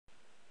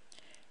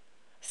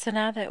So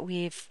now that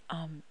we've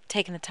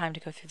taken the time to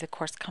go through the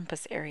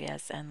CourseCompass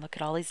areas and look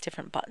at all these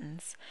different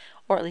buttons,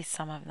 or at least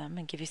some of them,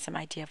 and give you some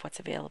idea of what's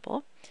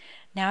available,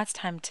 now it's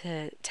time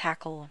to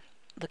tackle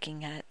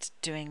looking at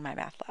doing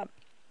MyMathLab.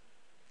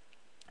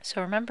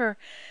 So remember,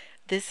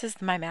 this is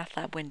the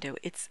MyMathLab window.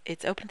 It's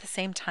open at the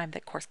same time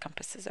that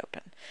CourseCompass is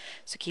open.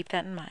 So keep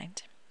that in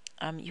mind.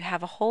 You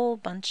have a whole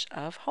bunch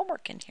of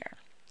homework in here,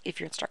 if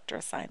your instructor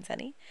assigns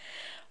any,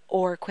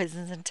 or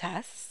quizzes and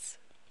tests.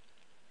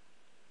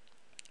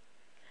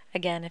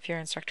 Again, if your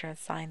instructor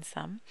assigns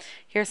some.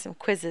 Here's some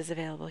quizzes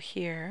available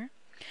here.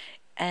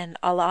 And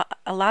a lot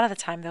of the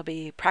time there'll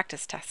be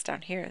practice tests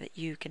down here that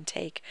you can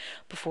take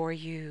before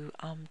you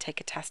take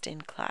a test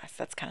in class.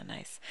 That's kind of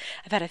nice.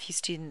 I've had a few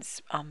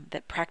students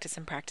that practice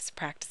and practice and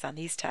practice on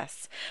these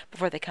tests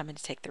before they come in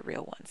to take the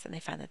real ones, and they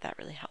find that that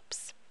really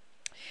helps.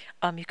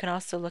 You can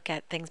also look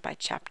at things by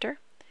chapter.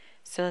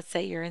 So let's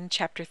say you're in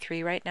chapter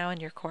 3 right now in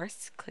your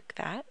course. Click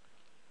that.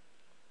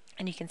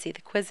 And you can see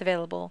the quiz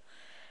available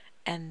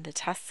and the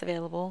tests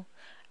available.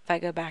 If I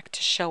go back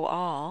to show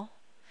all,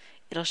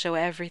 it'll show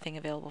everything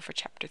available for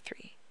chapter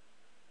 3.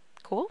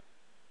 Cool?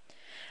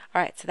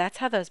 Alright, so that's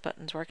how those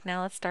buttons work.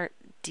 Now let's start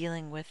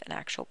dealing with an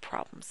actual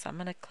problem. So I'm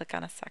going to click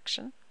on a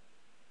section.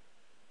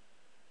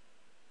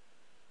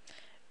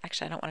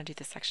 Actually, I don't want to do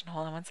this section.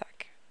 Hold on one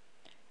sec.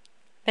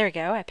 There we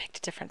go. I picked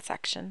a different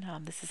section.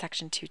 This is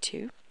section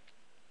 2.2.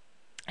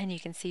 And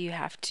you can see you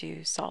have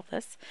to solve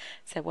this.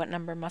 So what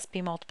number must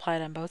be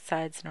multiplied on both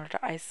sides in order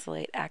to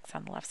isolate x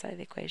on the left side of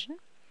the equation?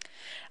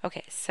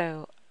 Okay,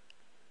 so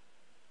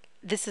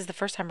this is the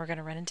first time we're going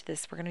to run into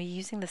this. We're going to be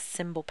using the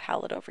symbol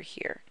palette over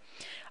here.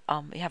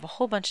 We have a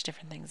whole bunch of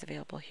different things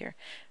available here.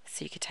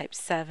 So you could type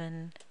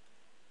 7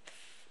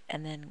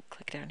 and then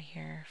click down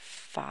here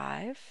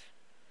 5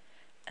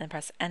 and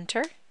press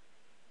enter,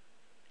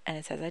 and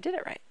it says I did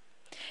it right.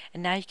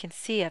 And now you can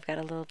see I've got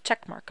a little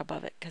check mark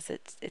above it because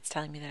it's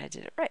telling me that I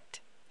did it right.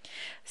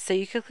 So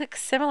you could click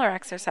similar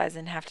exercise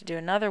and have to do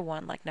another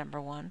one like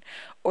number 1,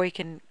 or you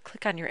can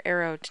click on your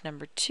arrow to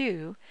number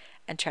 2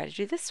 and try to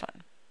do this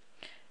one.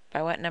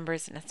 By what number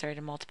is it necessary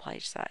to multiply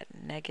each side?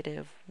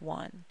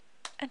 -1.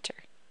 Enter.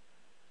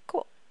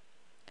 Cool.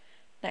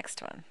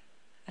 Next one.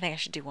 I think I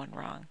should do one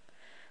wrong.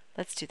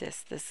 Let's do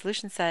this. The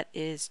solution set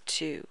is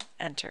 2.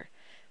 Enter.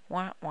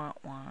 Wah, wah,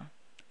 wah.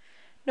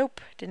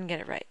 Nope, didn't get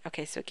it right.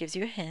 Okay, so it gives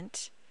you a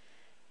hint.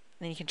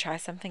 Then you can try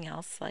something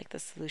else, like the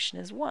solution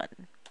is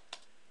 1.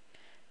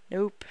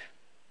 Nope.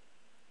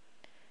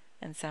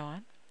 And so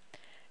on.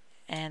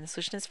 And the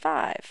solution is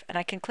 5. And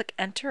I can click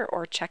enter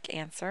or check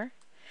answer.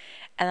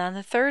 And on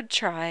the third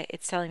try,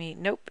 it's telling me,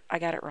 nope, I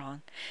got it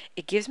wrong.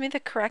 It gives me the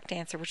correct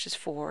answer, which is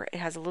 4. It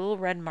has a little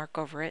red mark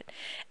over it,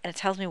 and it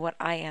tells me what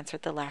I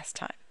answered the last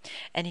time.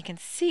 And you can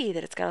see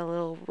that it's got a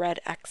little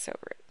red X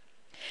over it.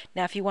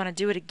 Now, if you want to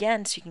do it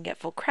again so you can get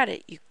full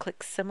credit, you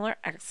click similar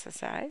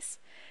exercise,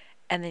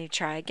 and then you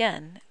try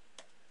again.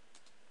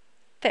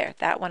 There,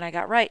 that one I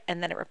got right,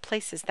 and then it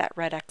replaces that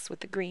red X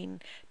with the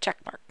green check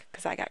mark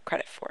because I got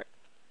credit for it.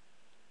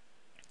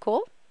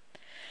 Cool?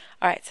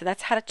 Alright, so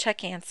that's how to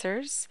check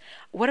answers.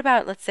 What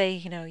about, let's say,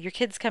 your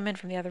kids come in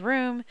from the other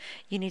room,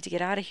 you need to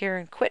get out of here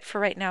and quit for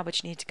right now,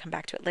 but you need to come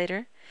back to it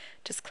later.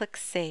 Just click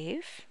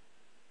save.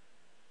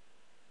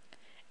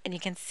 And you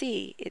can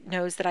see it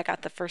knows that I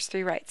got the first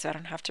 3 right, so I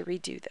don't have to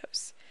redo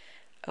those.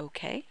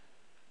 Okay.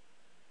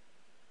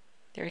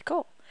 Very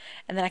cool.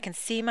 And then I can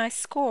see my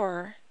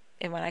score,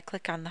 and when I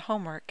click on the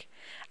homework,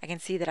 I can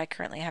see that I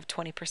currently have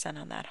 20%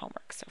 on that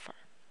homework so far.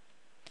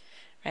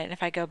 Right, and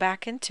if I go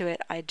back into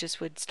it, I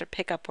just would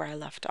pick up where I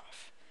left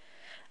off.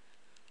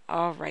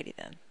 Alrighty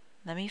then.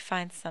 Let me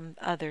find some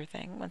other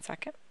thing. One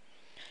second.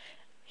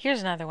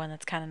 Here's another one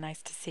that's kind of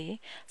nice to see.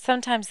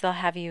 Sometimes they'll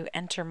have you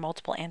enter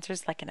multiple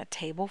answers like in a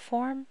table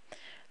form.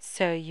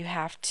 So you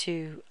have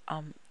to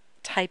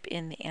type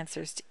in the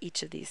answers to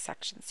each of these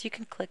sections. You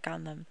can click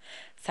on them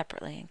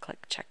separately and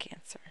click check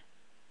answer.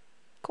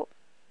 Cool.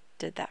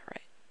 Did that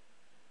right.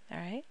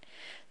 Alright.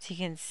 So you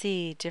can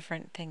see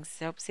different things.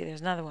 So see, there's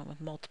another one with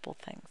multiple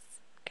things.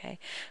 Okay.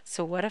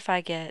 So what if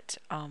I get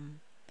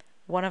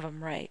one of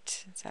them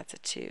right? So that's a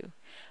 2.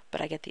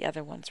 But I get the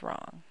other ones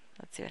wrong.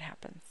 Let's see what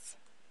happens.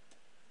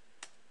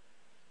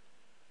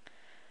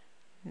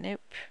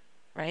 Nope.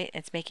 Right?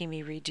 It's making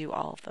me redo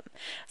all of them.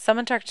 Some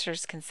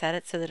instructors can set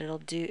it so that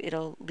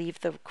it'll leave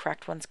the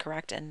correct ones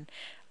correct and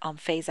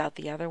phase out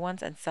the other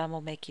ones, and some will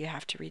make you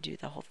have to redo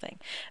the whole thing.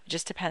 It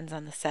just depends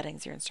on the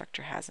settings your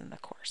instructor has in the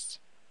course.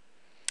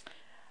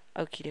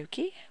 Okie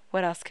dokie.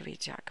 What else could we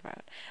talk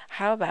about?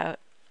 How about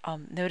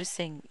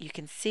noticing you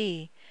can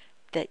see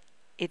that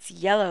it's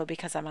yellow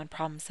because I'm on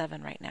problem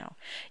 7 right now.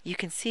 You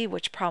can see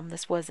which problem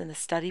this was in the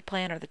study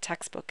plan or the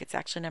textbook. It's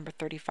actually number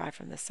 35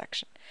 from this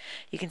section.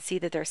 You can see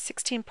that there are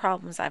 16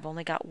 problems. I've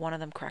only got one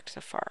of them correct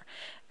so far.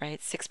 Right?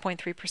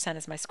 6.3%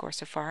 is my score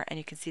so far, and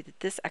you can see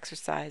that this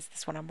exercise,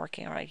 this one I'm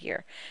working on right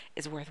here,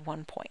 is worth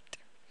 1 point.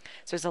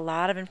 So there's a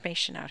lot of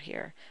information out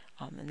here,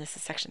 and this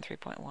is section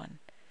 3.1.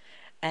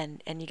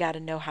 And you got to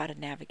know how to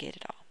navigate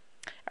it all.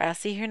 All right, I'll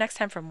see you here next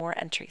time for more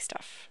entry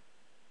stuff.